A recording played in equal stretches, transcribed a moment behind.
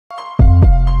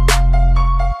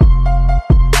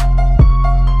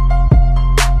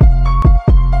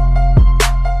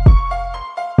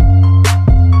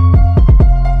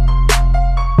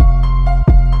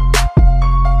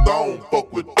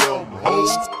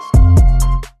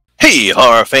Hey,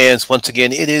 horror fans! Once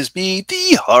again, it is me,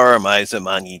 the Horror Miser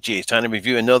Mangi G. It's time to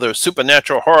review another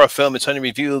supernatural horror film. It's time to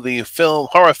review the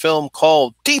horror film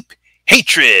called Deep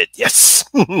Hatred. Yes!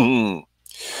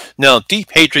 Now,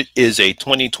 Deep Hatred is a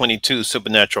 2022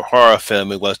 supernatural horror film.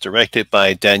 It was directed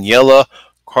by Daniela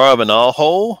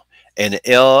Carbonalho and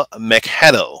El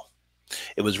Machado.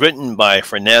 It was written by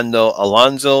Fernando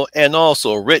Alonso and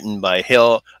also written by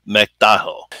Hel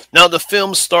McDowell. Now, the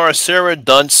film stars Sarah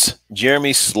Dunst,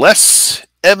 Jeremy Sless,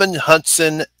 Evan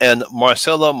Hudson, and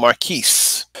Marcella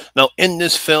Marquise. Now, in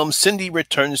this film, Cindy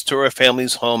returns to her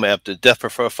family's home after the death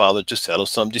of her father to settle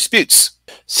some disputes.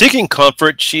 Seeking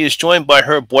comfort, she is joined by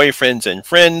her boyfriends and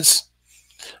friends.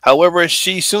 However,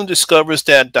 she soon discovers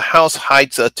that the house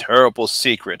hides a terrible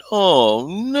secret. Oh,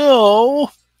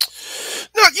 no.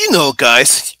 Now, you know,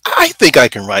 guys, I think I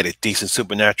can write a decent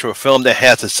supernatural film that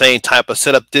has the same type of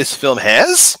setup this film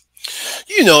has.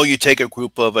 You know, you take a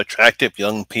group of attractive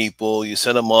young people, you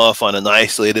send them off on an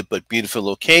isolated but beautiful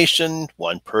location.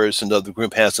 One person of the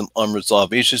group has some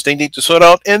unresolved issues they need to sort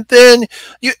out, and then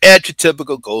you add your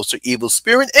typical ghost or evil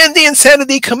spirit, and the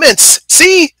insanity commences.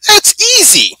 See? That's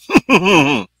easy.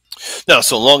 Now,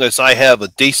 so long as I have a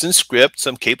decent script,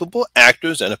 some capable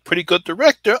actors, and a pretty good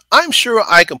director, I'm sure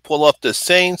I can pull off the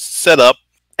same setup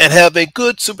and have a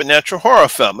good supernatural horror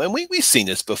film. And we've seen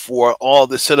this before, all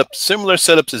the similar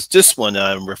setups as this one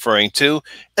I'm referring to.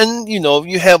 And, you know,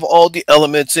 you have all the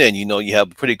elements in. You know, you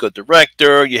have a pretty good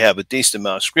director, you have a decent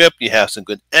amount of script, you have some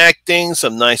good acting,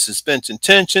 some nice suspense and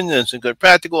tension, and some good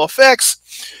practical effects.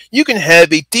 You can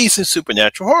have a decent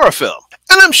supernatural horror film.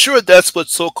 And I'm sure that's what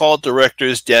so-called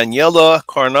directors Daniela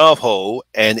Carnalho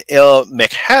and El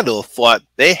Machado thought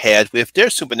they had with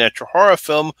their supernatural horror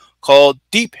film called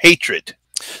Deep Hatred.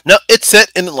 Now, it's set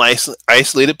in an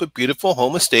isolated but beautiful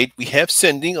home estate. We have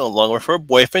Cindy, along with her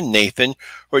boyfriend Nathan,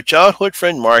 her childhood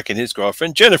friend Mark, and his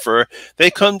girlfriend Jennifer. They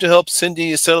come to help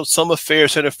Cindy settle some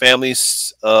affairs at her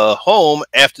family's home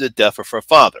after the death of her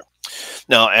father.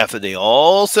 Now, after they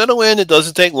all settle in, it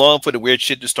doesn't take long for the weird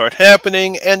shit to start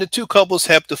happening, and the two couples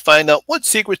have to find out what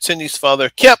secret Cindy's father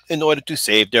kept in order to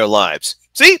save their lives.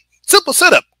 See? Simple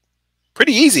setup.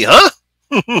 Pretty easy, huh?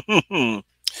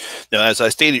 Now, as I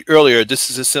stated earlier, this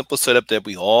is a simple setup that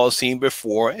we all seen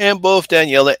before, and both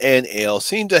Daniela and Ale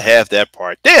seem to have that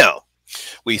part down.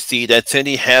 We see that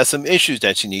Cindy has some issues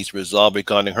that she needs to resolve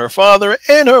regarding her father,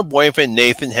 and her boyfriend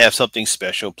Nathan have something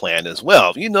special planned as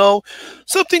well. You know,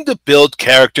 something to build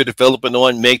character development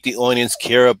on, make the audience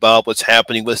care about what's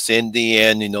happening with Cindy,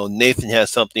 and, you know, Nathan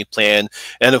has something planned.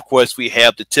 And, of course, we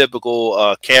have the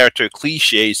typical character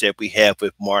cliches that we have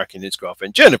with Mark and his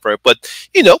girlfriend Jennifer. But,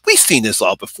 you know, we've seen this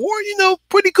all before, you know,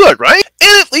 pretty good, right?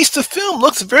 And at least the film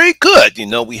looks very good. You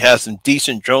know, we have some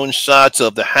decent drone shots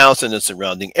of the house and the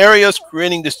surrounding areas,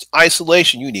 creating this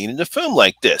isolation you need in a film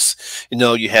like this. You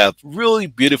know, you have really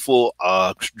beautiful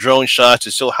drone shots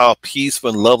to show how peaceful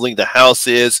and lovely the house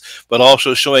is, but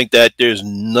also showing that there's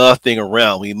nothing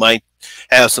around. We might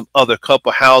have some other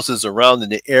couple houses around in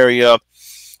the area,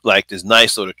 like this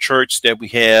nice little church that we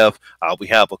have. We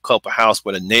have a couple houses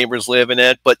where the neighbors live in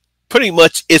it, but pretty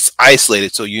much it's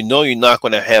isolated, so you know you're not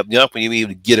going to be able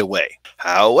to get away.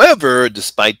 However,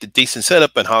 despite the decent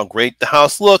setup and how great the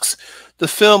house looks, the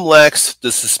film lacks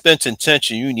the suspense and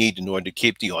tension you need in order to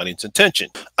keep the audience attention.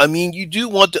 I mean, you do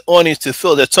want the audience to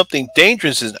feel that something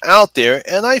dangerous is out there,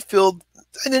 and I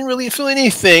didn't really feel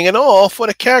anything at all for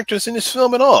the characters in this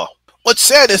film at all. What's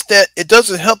sad is that it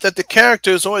doesn't help that the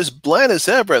characters are as bland as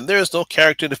ever, and there's no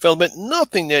character development,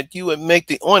 nothing that you would make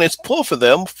the audience pull for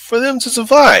them to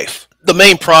survive. The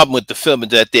main problem with the film is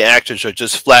that the actors are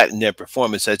just flat in their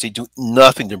performance, as they do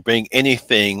nothing to bring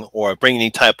anything or bring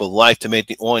any type of life to make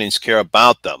the audience care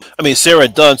about them. I mean, Sarah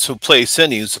Dunst, who plays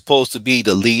Cindy, is supposed to be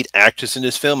the lead actress in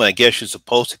this film. I guess you're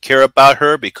supposed to care about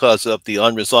her because of the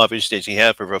unresolved issues that she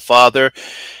had with her father.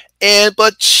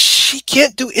 But she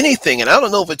can't do anything, and I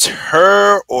don't know if it's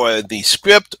her or the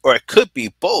script, or it could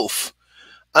be both.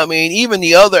 I mean, even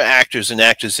the other actors and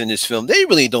actresses in this film, they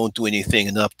really don't do anything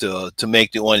enough to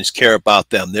make the audience care about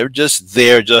them. They're just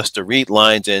there just to read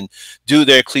lines and do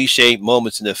their cliche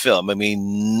moments in the film. I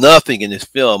mean, nothing in this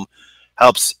film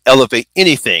helps elevate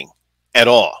anything at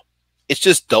all. It's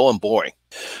just dull and boring.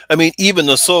 I mean, even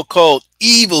the so-called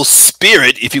evil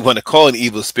spirit, if you want to call it an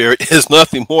evil spirit, is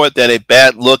nothing more than a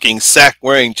bad-looking,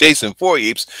 sack-wearing Jason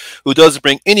Voorhees who doesn't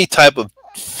bring any type of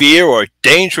fear or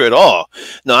danger at all.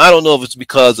 Now, I don't know if it's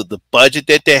because of the budget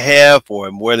that they have or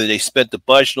whether they spent the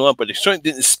budget on, but they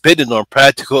certainly didn't spend it on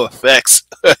practical effects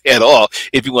at all.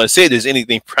 If you want to say there's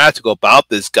anything practical about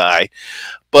this guy,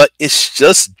 but it's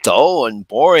just dull and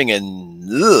boring,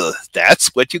 and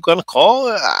that's what you're gonna call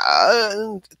it?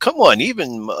 Come on,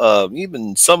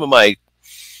 even some of my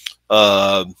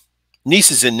uh,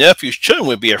 nieces and nephews, children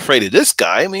would be afraid of this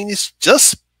guy. I mean, he's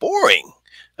just boring.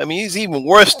 I mean, he's even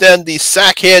worse than the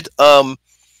sackhead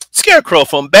Scarecrow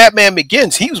from Batman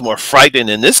Begins. He was more frightening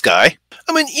than this guy.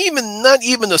 I mean, not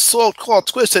even the so-called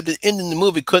twist at the end of the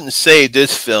movie couldn't save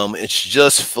this film. It's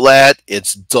just flat,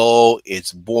 it's dull,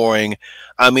 it's boring.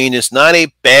 I mean, it's not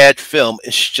a bad film.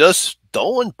 It's just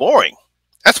dull and boring.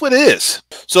 That's what it is.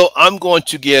 So I'm going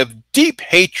to give Deep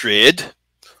Hatred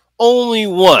only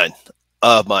one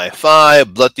of my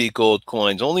 5 bloody gold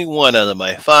coins. Only one out of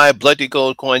my 5 bloody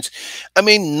gold coins. I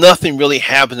mean, nothing really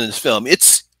happened in this film.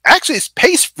 It's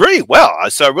paced very well.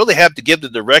 So I really have to give the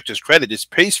director's credit. It's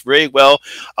paced very well.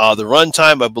 The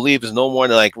runtime, I believe, is no more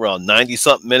than like around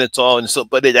 90-something minutes all, and so,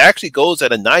 but it actually goes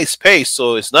at a nice pace.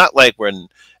 So it's not like we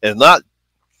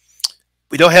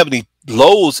don't have any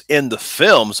lows in the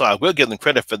film. So I will give them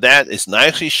credit for that. It's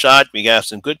nicely shot. We got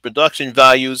some good production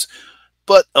values,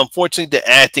 but unfortunately, the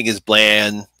acting is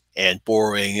bland and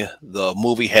boring. The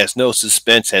movie has no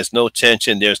suspense, has no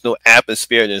tension, there's no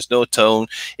atmosphere, there's no tone.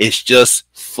 It's just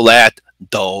flat,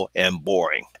 dull, and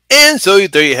boring. And so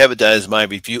there you have it. That is my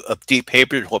review of Deep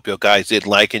Hatred. Hope you guys did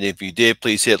like it. If you did,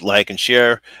 please hit like and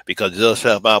share, because it does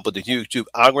help out with the YouTube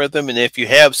algorithm. And if you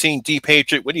have seen Deep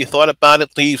Hatred, what do you thought about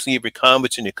it? Please leave your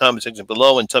comments in the comment section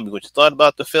below and tell me what you thought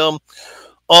about the film.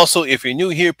 Also, if you're new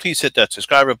here, please hit that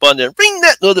subscribe button and ring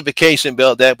that notification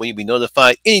bell. That way you'll be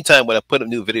notified anytime when I put up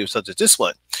new videos such as this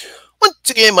one. Once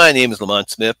again, my name is Lamont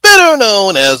Smith, better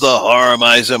known as the Horror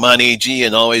Miser Monty G,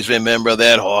 and always remember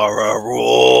that horror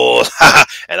rules.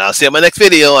 And I'll see you in my next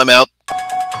video. I'm out.